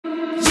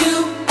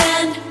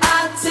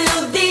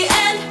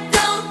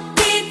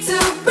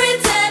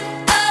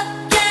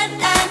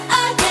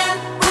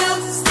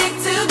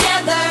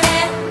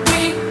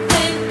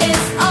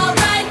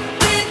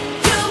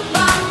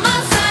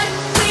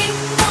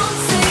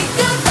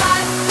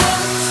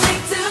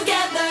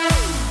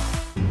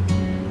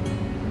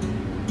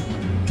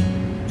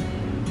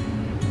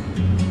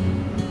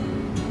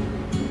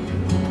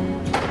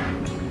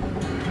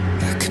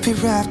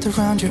wrapped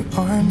around your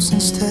arms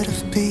instead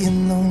of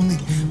being lonely.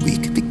 We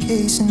could be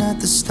gazing at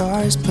the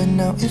stars, but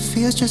now it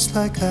feels just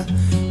like I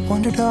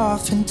wandered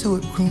off into a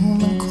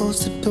room and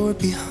closed the door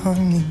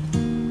behind me.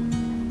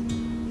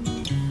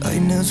 I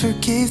never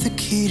gave the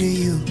key to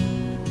you,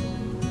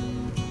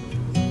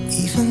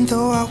 even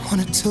though I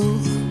wanted to.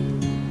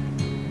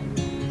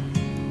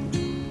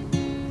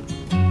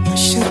 I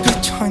should be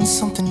trying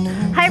something new.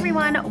 Hi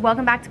everyone,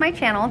 welcome back to my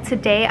channel.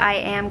 Today I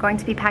am going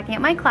to be packing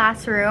up my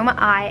classroom.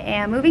 I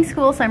am moving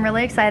school, so I'm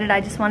really excited.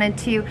 I just wanted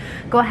to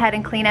go ahead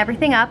and clean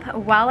everything up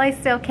while I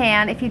still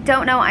can. If you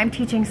don't know, I'm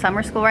teaching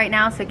summer school right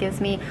now, so it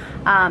gives me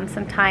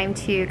some time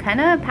to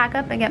kind of pack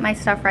up and get my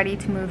stuff ready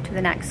to move to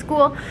the next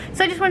school.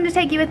 So I just wanted to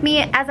take you with me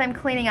as I'm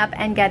cleaning up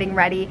and getting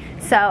ready.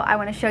 So I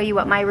want to show you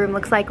what my room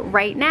looks like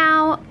right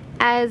now.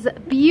 As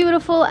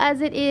beautiful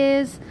as it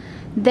is,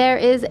 there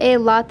is a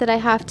lot that I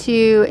have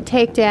to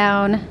take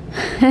down.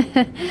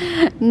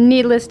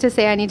 Needless to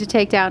say, I need to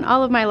take down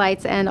all of my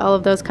lights and all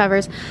of those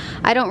covers.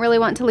 I don't really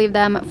want to leave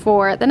them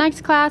for the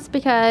next class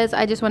because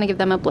I just want to give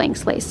them a blank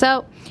slate.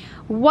 So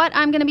what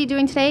I'm going to be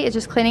doing today is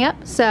just cleaning up.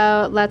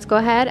 So let's go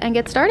ahead and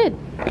get started.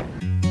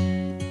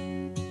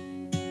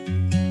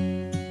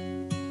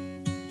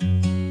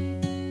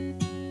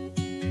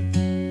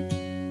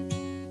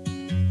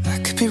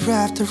 Be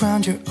wrapped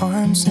around your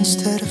arms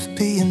instead of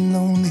being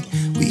lonely.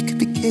 We could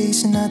be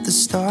gazing at the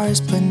stars,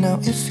 but now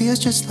it feels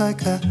just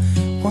like I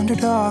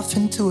wandered off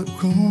into a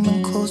room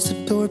and closed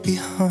the door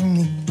behind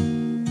me.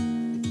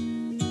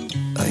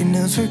 I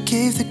never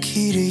gave the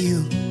key to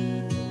you,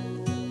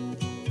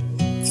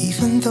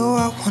 even though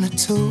I wanted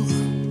to.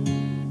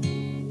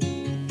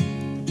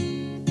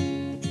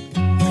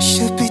 I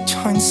should be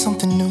trying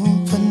something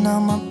new, but now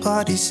my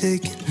body's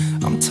aching.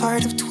 I'm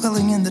tired of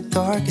dwelling in the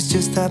dark, it's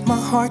just that my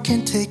heart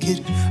can't take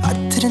it. I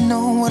didn't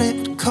know what it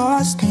would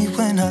cost me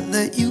when I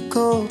let you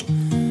go.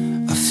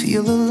 I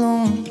feel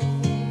alone,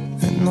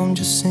 and I'm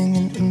just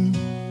singing,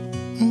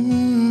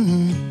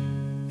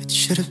 It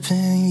should have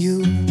been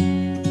you.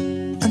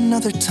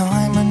 Another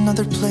time,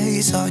 another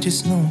place, I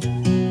just know.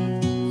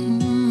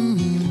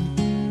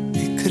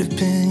 It could have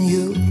been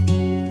you.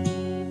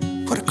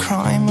 What a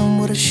crime and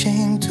what a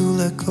shame to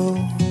let go.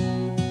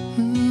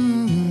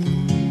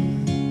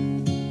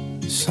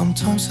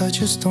 Sometimes I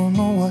just don't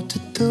know what to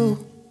do.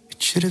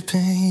 It should have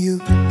been you.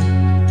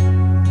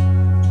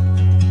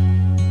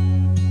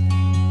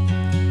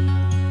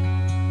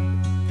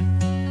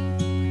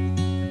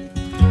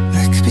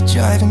 I could be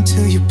driving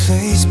to your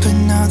place, but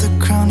now the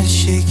ground is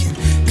shaking.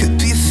 Could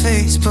be a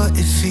phase, but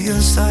it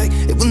feels like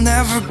it will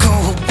never go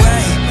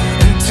away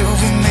until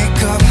we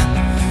make up.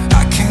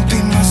 I can't be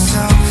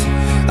myself.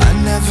 I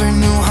never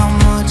knew how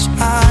much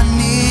I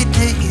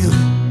needed you.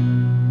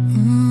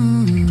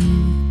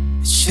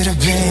 Should have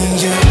been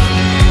you.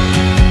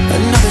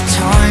 Another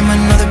time,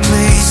 another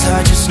place,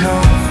 I just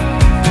know.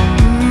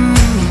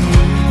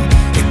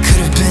 It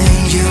could have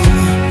been you.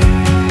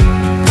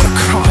 What a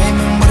crime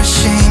and what a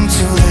shame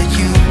to let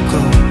you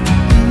go.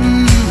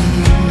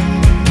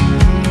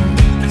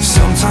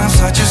 Sometimes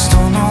I just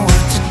don't know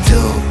what to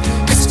do,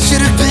 'cause it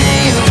should have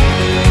been you.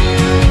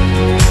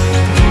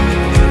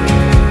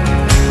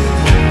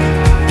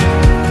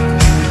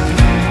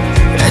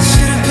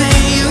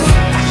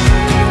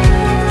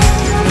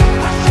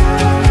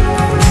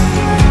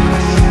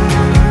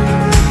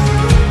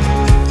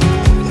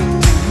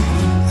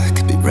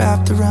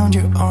 Around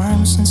your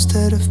arms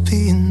instead of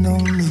being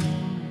lonely.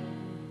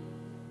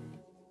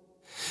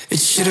 It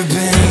should have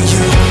been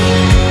you.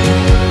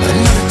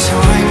 Another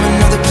time,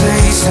 another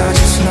place, I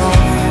just know.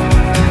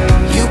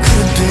 You could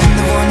have been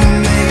the one who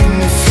made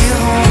me feel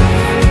home.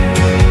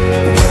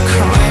 What a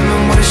crime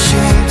and what a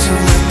shame to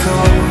let go.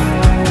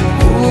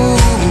 Ooh,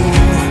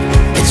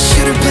 it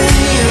should have been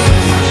you.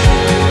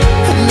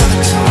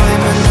 Another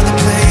time, another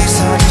place,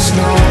 I just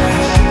know.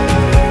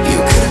 You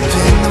could have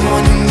been the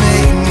one who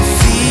made me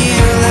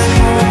feel at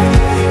home.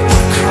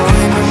 What a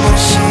crime and what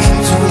a shame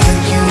to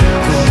let you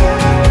go.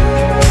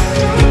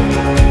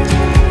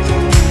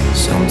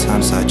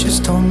 Sometimes I just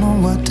don't know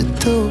what to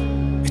do.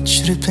 It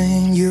should have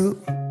been you.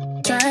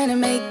 Trying to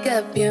make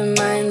up your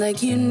mind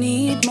like you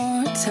need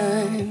more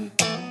time.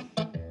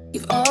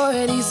 You've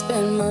already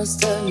spent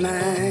most of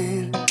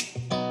mine.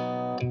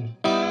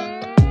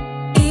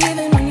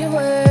 Even when your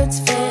words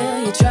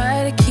fail, you try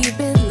to keep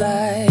it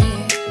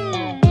light.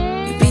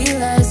 You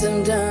realize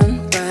I'm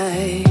done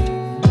right.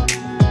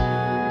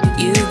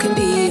 You can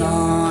be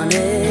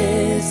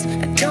honest.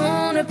 I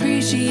don't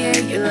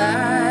appreciate your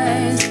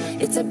lies.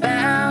 It's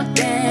about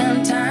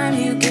damn time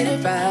you get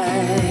it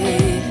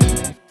right.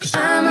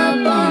 I'm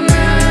up all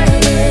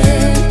night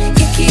and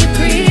you keep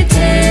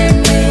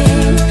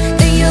pretending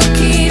that you'll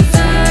keep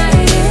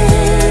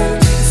fighting.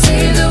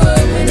 Save the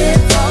world when it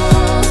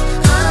falls.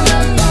 I'm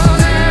up all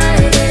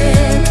night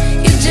and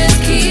you just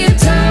keep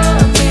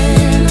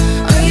talking.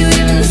 Are you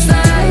even the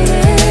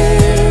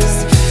slightest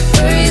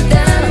worried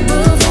that I'll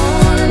move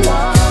on and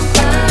walk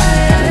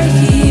by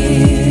you?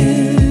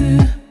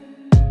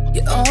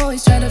 You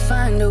always try to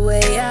find a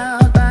way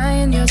out,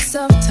 buying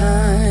yourself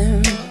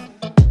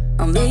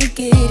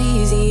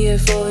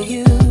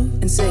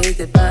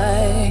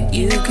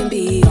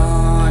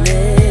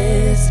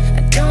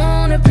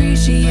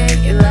appreciate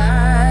your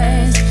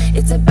lies.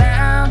 It's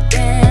about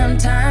damn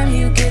time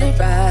you get it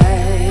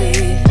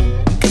right.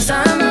 'Cause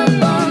I'm up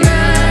all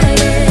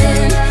night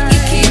and you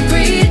keep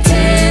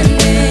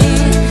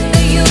pretending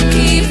that you'll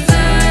keep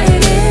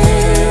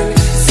fighting.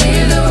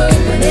 Save the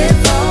world when it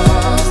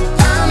falls.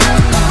 I'm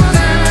up all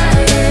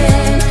night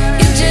and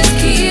you just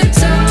keep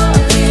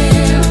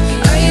talking.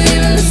 Are you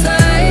even the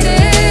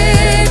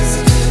slightest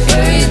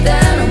worried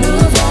that I'll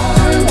move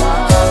on and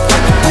walk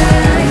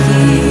right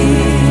here?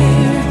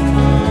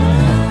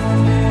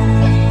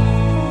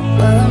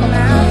 Well, I'm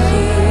out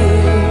here.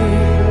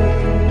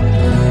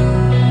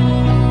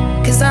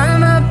 'Cause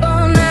I'm up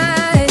all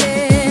night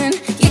and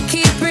you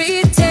keep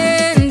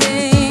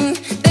pretending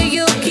that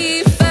you'll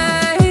keep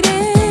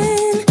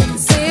fighting.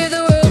 Save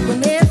the world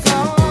when it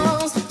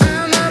falls.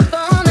 I'm up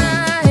all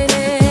night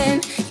and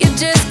you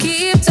just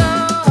keep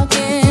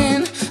talking.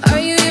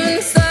 Are you even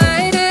the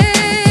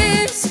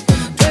slightest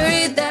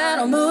worried that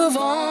I'll move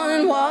on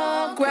and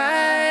walk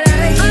right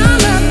out here?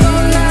 I'm up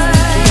all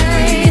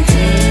night,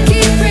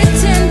 keep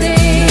pretending.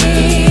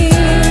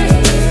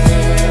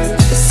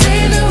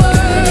 Save the world.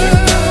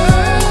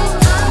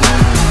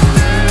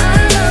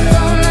 I'm up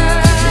all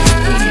night,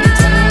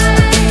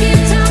 keep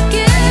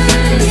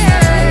talking,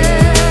 yeah.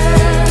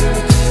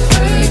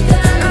 Worried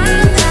that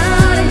I'm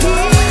out of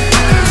here.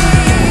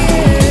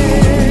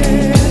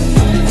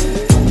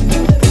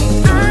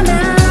 I'm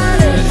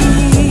out of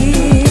here.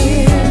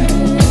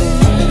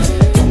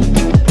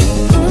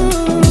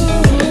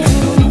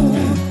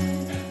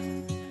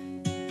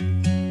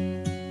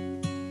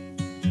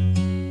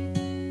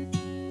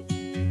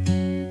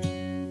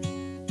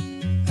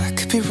 I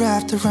could be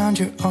wrapped around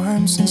your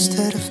arms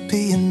instead of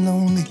being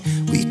lonely.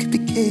 We could be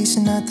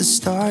gazing at the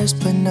stars,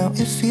 but now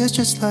it feels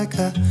just like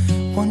I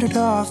wandered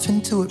off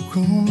into a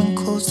room and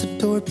closed the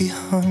door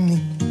behind me.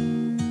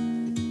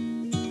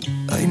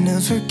 I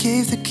never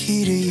gave the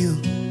key to you,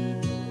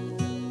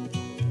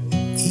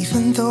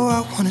 even though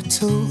I wanted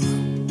to.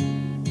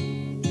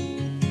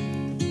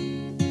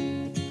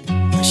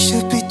 I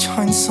should be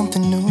trying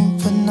something new,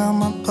 but now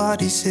my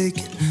body's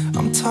aching.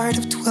 I'm tired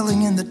of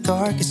dwelling in the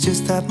dark, it's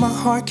just that my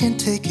heart can't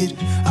take it.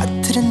 I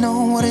didn't know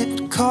what it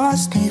would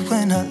cost me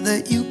when I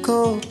let you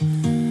go.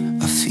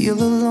 I feel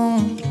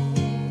alone,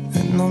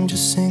 and I'm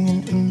just singing,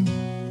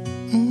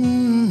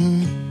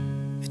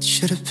 It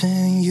should have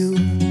been you.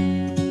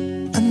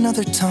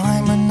 Another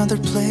time, another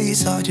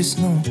place, I just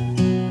know.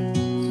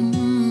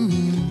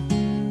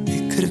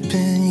 It could have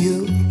been you.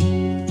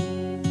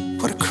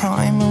 What a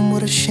crime and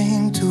what a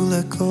shame to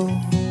let go.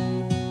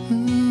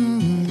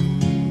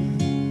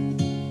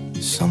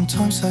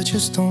 Sometimes I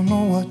just don't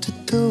know what to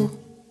do.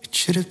 It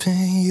should have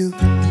been you.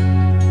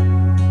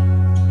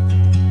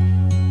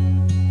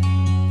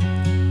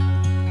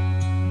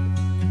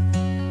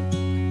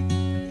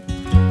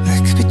 I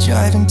could be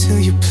driving to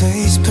your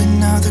place, but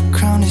now the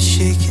ground is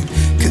shaking.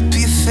 Could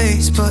be a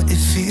phase, but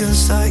it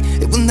feels like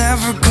it will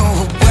never go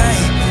away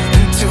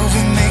until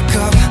we make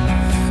up.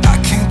 I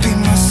can't be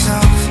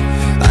myself.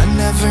 I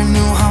never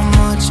knew how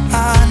much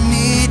I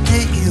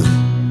needed you.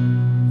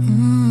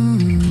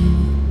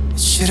 It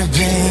should have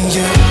been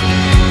you.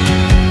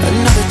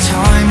 Another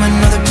time,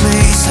 another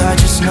place, I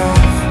just know.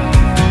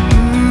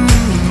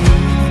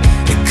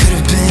 It could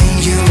have been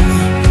you.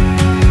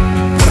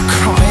 What a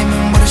crime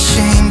and what a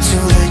shame to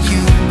let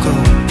you go.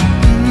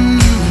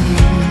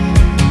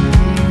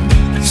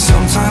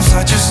 Sometimes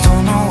I just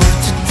don't know what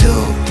to do,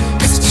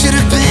 'cause it should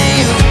have been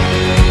you.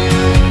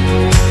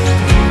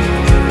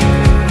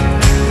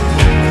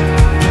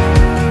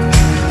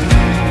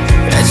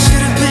 It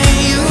should have been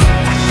you.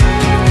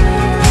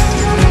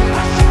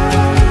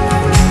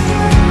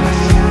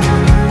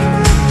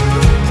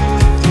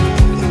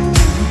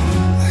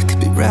 I could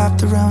be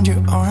wrapped around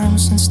your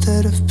arms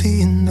instead of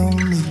being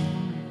lonely.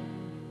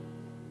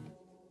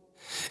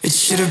 It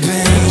should have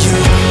been you.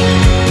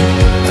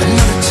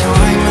 Another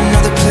time,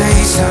 another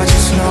place, I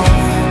just know.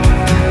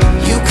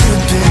 You could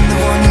have been the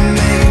one who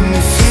made me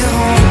feel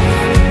home.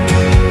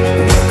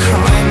 What a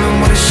crime and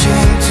what a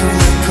shame to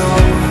let go.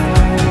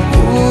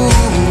 Ooh,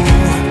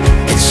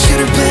 it should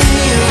have been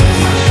you.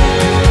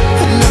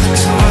 Another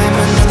time,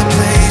 another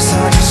place,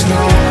 I just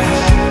know.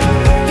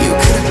 You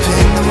could have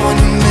been the one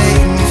who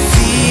made me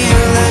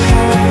feel at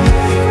home.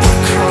 What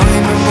a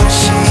crime and what a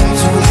shame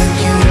to let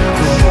you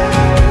go.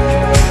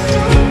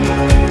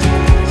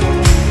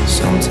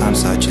 Sometimes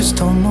I just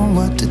don't know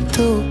what to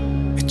do.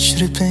 It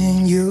should have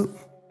been you.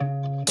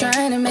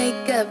 Trying to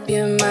make up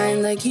your mind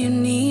like you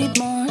need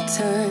more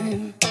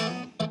time.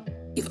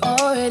 You've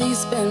already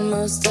spent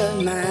most of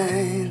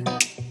mine.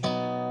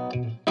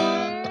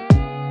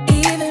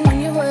 Even when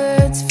your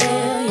words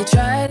fail, you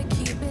try to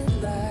keep it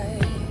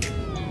light.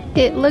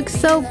 It looks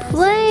so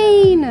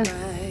plain.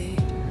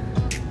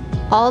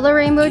 All the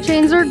rainbow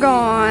chains are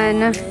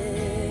gone.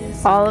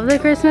 All of the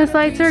Christmas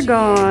lights are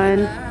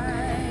gone.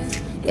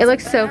 It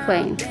looks so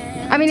plain.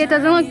 I mean, it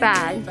doesn't look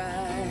bad,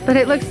 but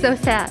it looks so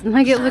sad.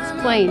 Like, it looks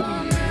plain.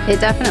 It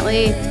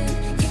definitely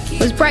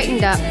was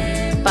brightened up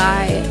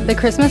by the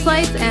Christmas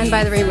lights and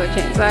by the rainbow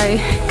chains. I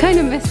kind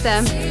of missed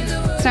them,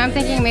 So I'm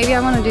thinking maybe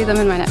I want to do them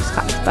in my next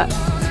class, but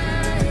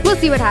we'll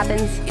see what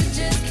happens.